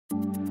Hello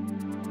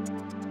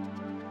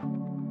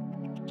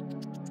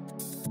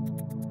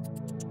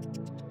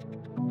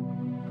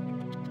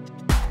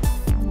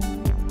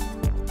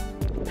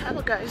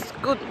guys,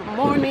 good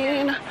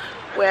morning.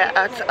 We're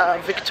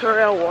at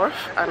Victoria Wharf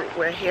and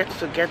we're here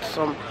to get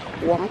some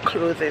warm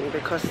clothing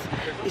because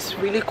it's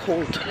really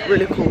cold,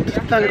 really cold.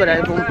 Thank God I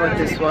even brought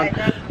this one,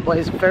 but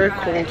it's very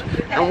cold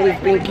and we've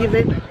been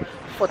given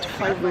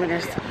 45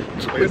 minutes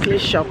to quickly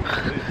shop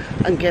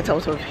and get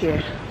out of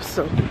here.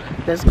 So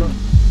let's go.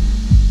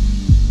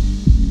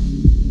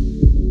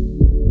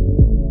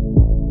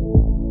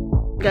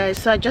 Guys,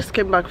 so I just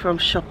came back from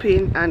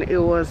shopping and it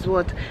was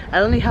what I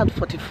only had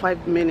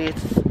 45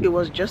 minutes. It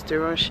was just a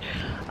rush.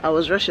 I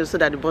was rushing so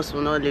that the bus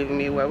will not leave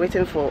me. We're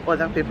waiting for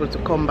other people to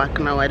come back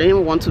now. I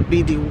didn't want to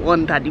be the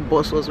one that the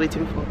bus was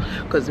waiting for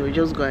because they were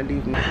just going to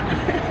leave me.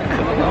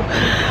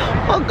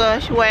 Oh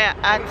gosh, we're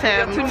at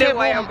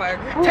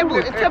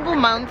Table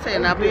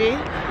Mountain, Abby,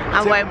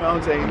 and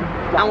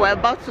we're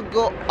about to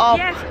go up.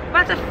 Yes,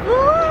 but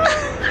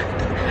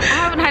I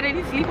haven't had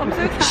any sleep. I'm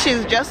so tired.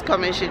 She's just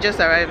coming. She's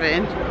just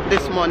arriving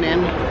this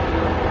morning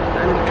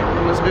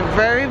and must be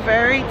very,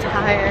 very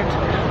tired.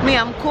 Me,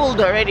 I'm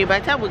cold already. By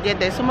the time we get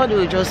there, somebody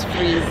will just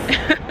freeze.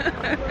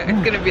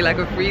 It's gonna be like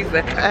a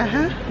freezer.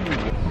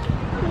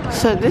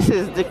 So this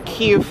is the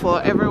queue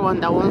for everyone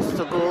that wants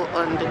to go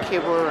on the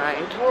cable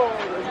ride,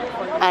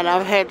 and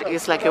I've heard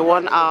it's like a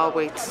 1-hour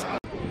wait.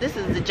 This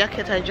is the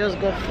jacket I just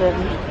got from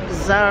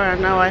Zara.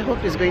 Now I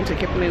hope it's going to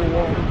keep me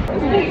warm.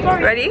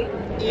 Ready?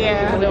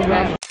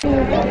 Yeah.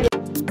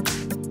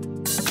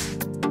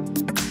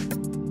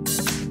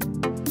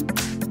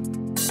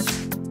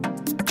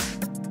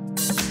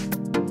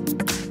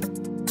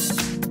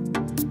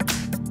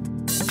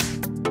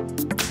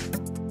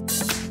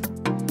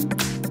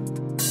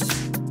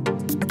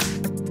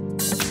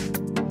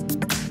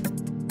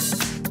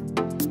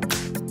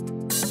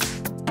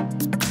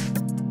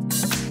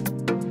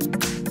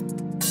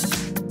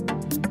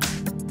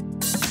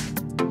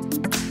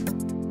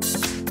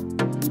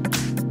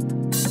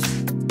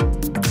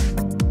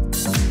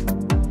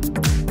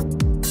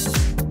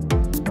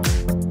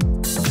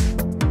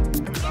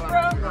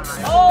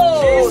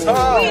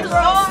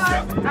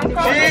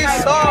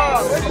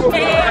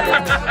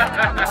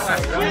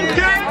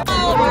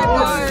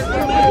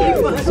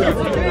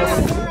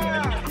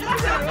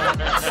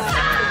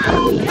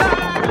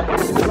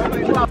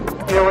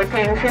 Your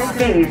attention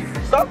please.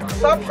 Stop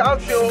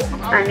shout you.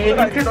 I need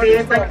you to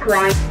be but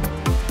quiet.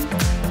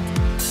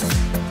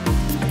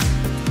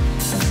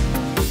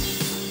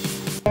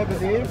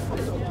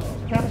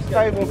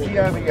 Cascade will be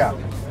over here.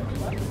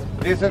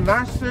 There's a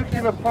nice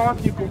circular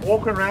path you can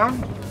walk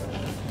around.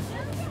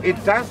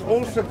 It does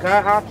also go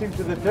out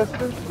into the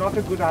distance, not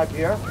a good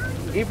idea.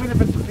 Even if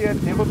it's clear,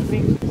 Devil's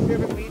Peak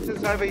 7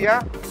 meters over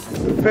here,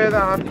 further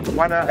on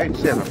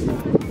 1087.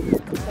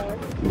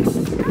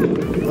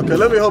 Okay,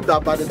 let me hope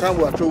that by the time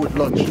we are through with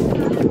lunch,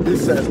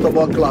 this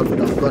stubborn cloud would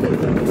have gone in.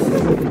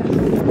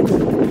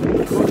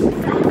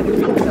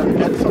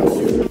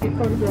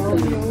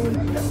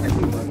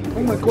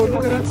 Oh my god,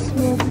 look at that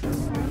smoke.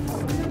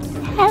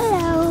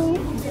 Hello.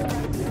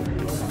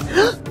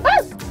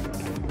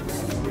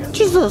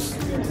 Jesus.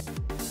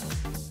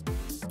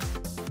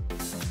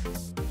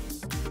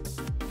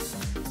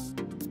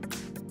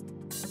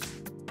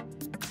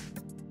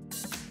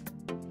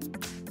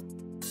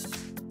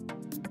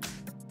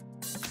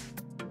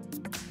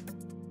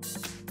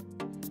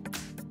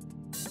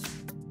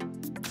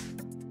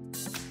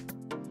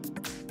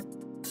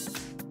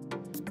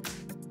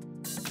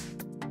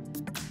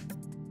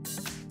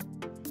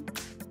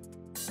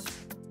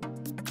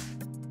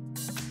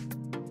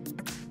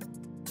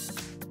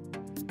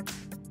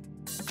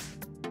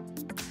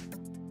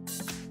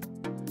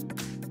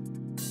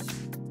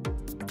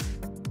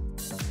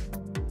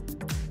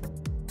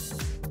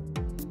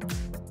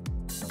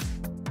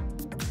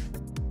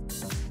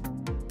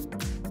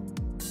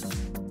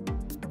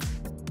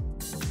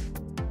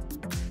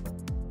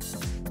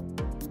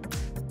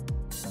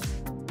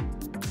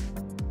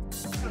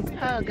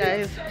 Hello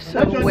guys,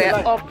 so we're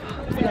up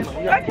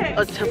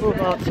on Table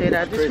Mountain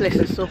and this place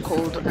is so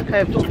cold. I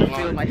can't even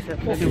feel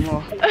myself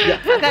anymore. I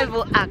can't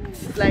even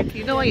act. Like,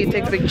 you know when you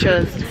take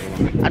pictures,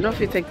 I don't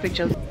feel take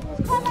pictures.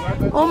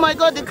 Oh my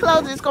god, the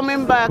cloud is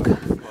coming back.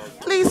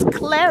 Please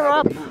clear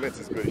up.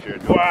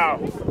 Wow.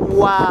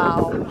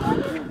 Wow.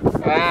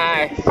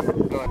 Nice.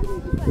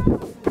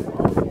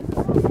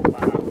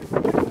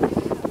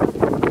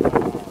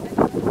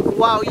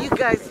 Wow, you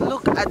guys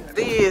look at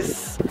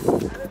this.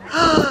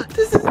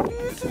 This is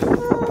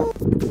beautiful.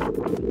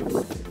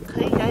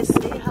 Can you guys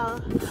see how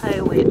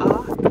high we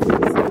are?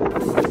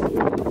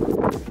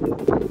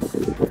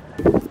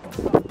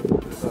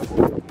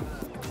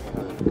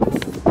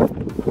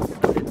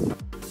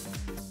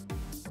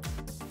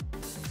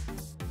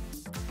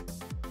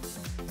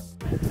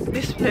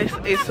 This place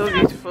is so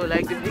beautiful.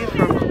 Like the view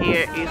from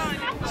here is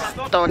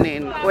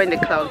stunning when the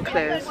cloud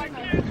clears.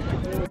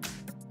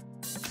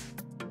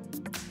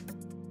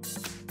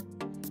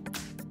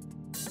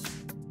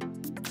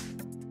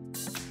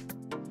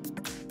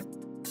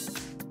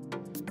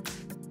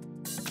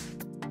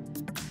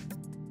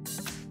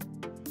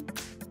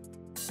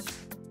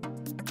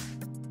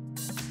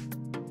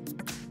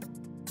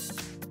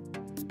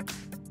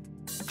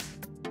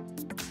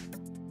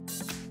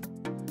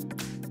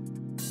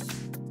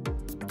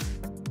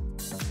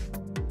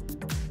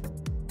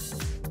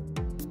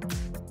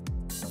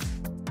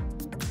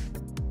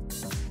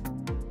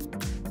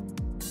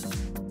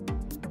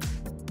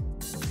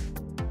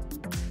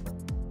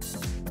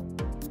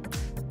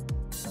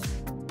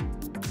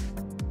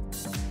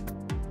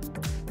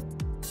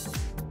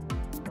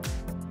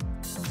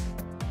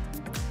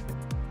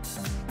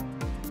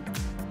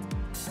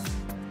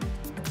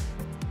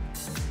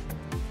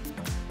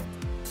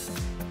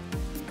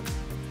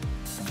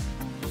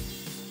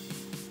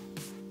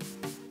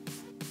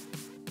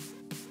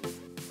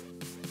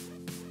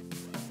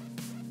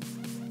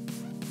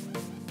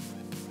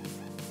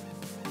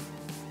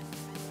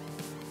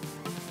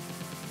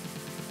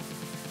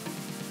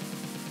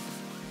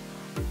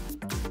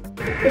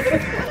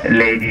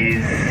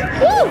 Ladies,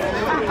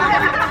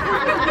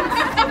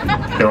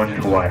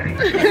 don't worry.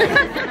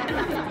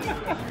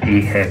 Be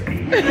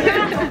happy.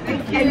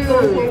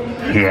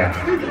 Yeah.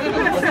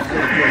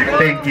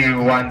 Thank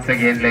you once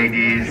again,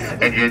 ladies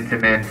and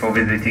gentlemen, for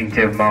visiting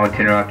Table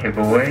Mountain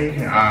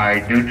Rockaway.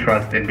 I do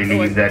trust and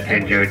believe that you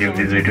enjoyed your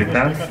visit with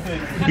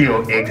us.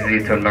 Your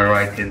exit on my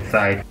right hand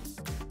side.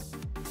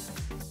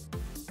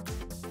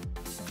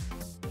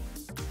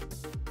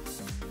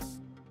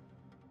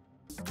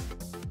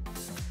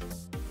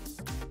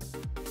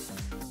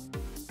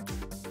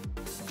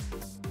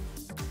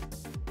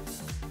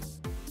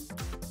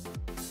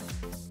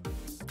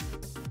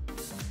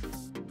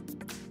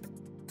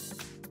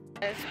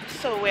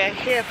 So we're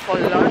here for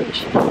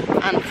lunch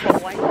and for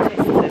wine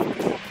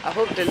tasting. I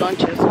hope the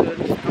lunch is good.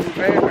 I'm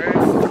very, very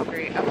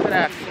hungry after the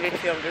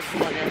activity of this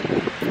morning.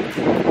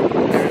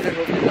 I really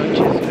hope the lunch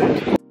is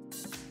good.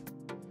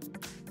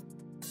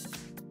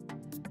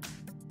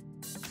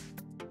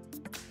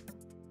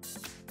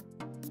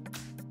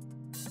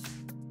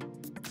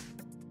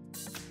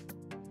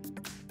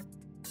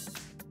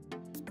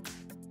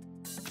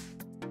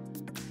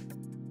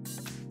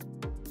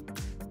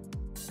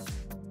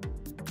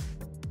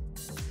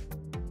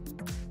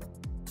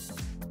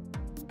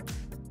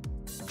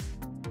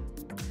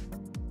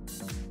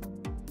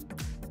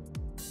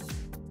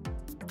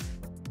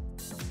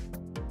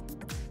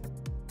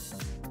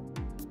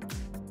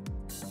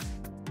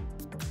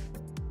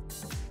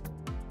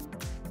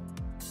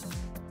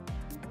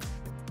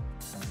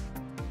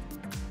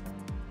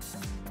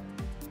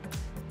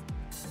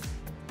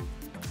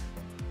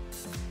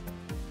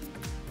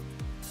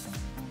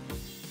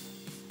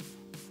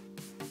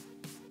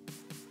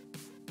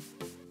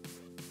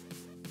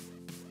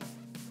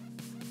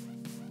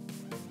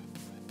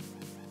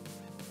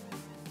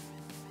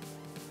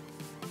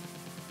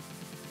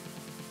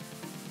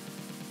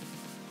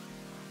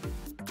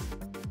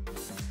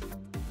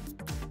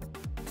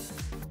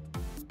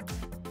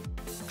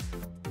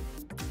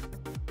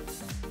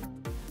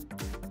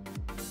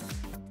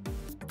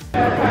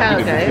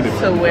 Hello guys,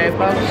 so we're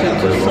about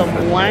to do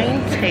some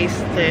wine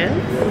tasting.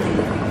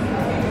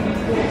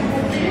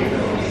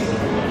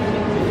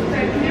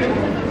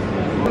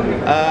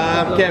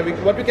 Okay,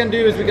 what we can do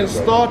is we can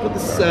start with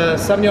this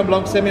Sauvignon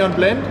Blanc Semillon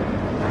blend.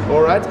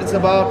 All right, it's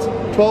about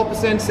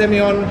 12%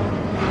 Semillon,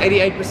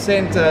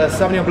 88%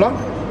 Sauvignon Blanc.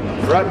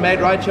 Right, made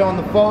right here on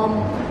the farm.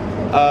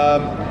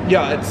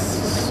 Yeah,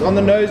 it's on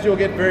the nose. You'll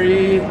get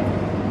very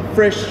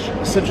fresh,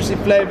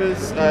 citrusy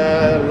flavors,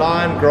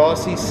 lime,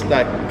 grassy,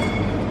 like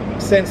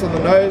sense on the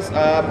nose.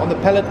 On the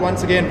palate,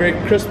 once again, very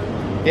crisp.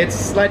 It's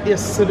slightly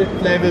acidic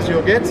flavors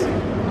you'll get.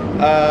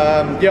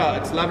 Yeah,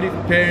 it's lovely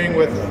for pairing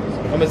with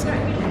almost.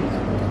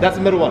 That's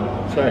the middle one.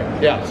 Sorry.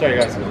 Yeah, sorry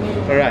guys.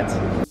 All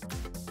right.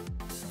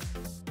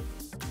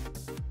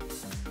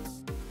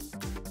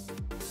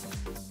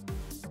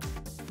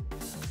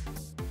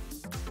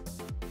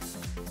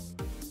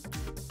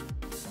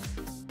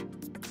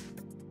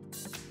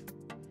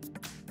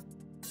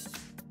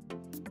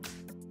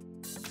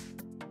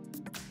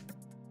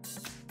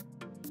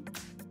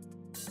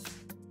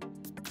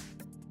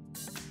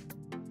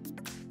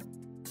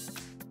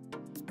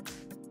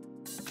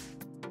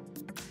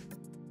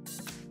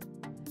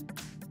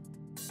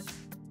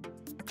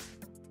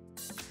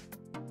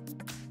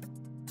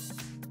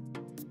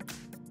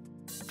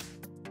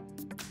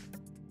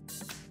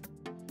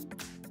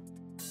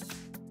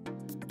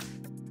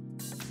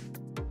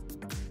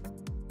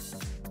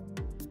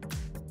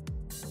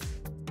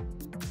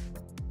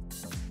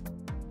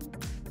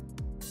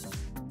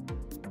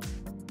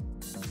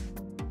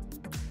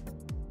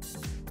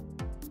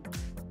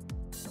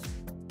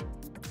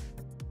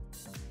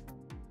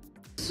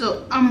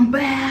 So I'm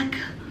back.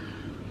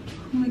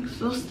 I'm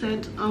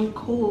exhausted. I'm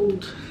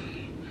cold.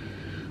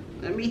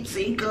 Let me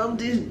take off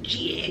this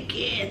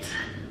jacket.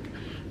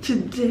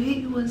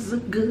 Today was a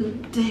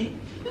good day.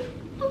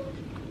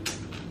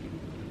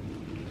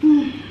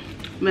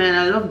 Man,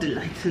 I love the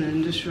lighting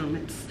in this room.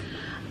 It's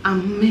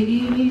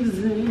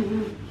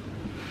amazing.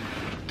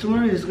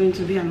 Tomorrow is going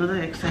to be another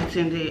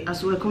exciting day.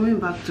 As we're coming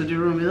back to the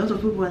room, a lot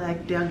of people are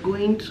like, they are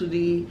going to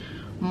the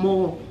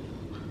mall.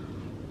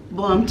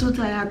 But I'm too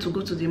tired to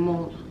go to the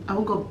mall. I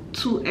woke up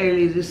too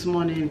early this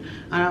morning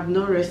and I've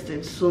not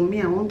rested. So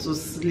me, I want to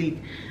sleep.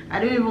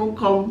 I don't even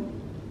come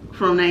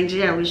from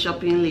Nigeria with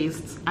shopping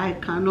lists. I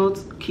cannot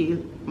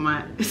kill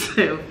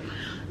myself.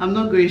 I'm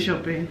not going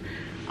shopping.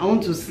 I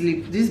want to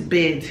sleep. This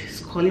bed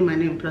is calling my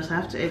name. Plus I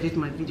have to edit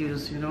my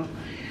videos, you know.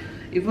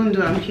 Even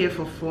though I'm here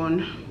for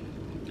fun,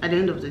 at the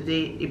end of the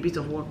day, a bit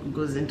of work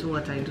goes into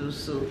what I do.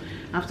 So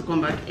I have to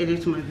come back,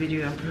 edit my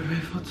video and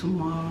prepare for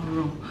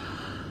tomorrow.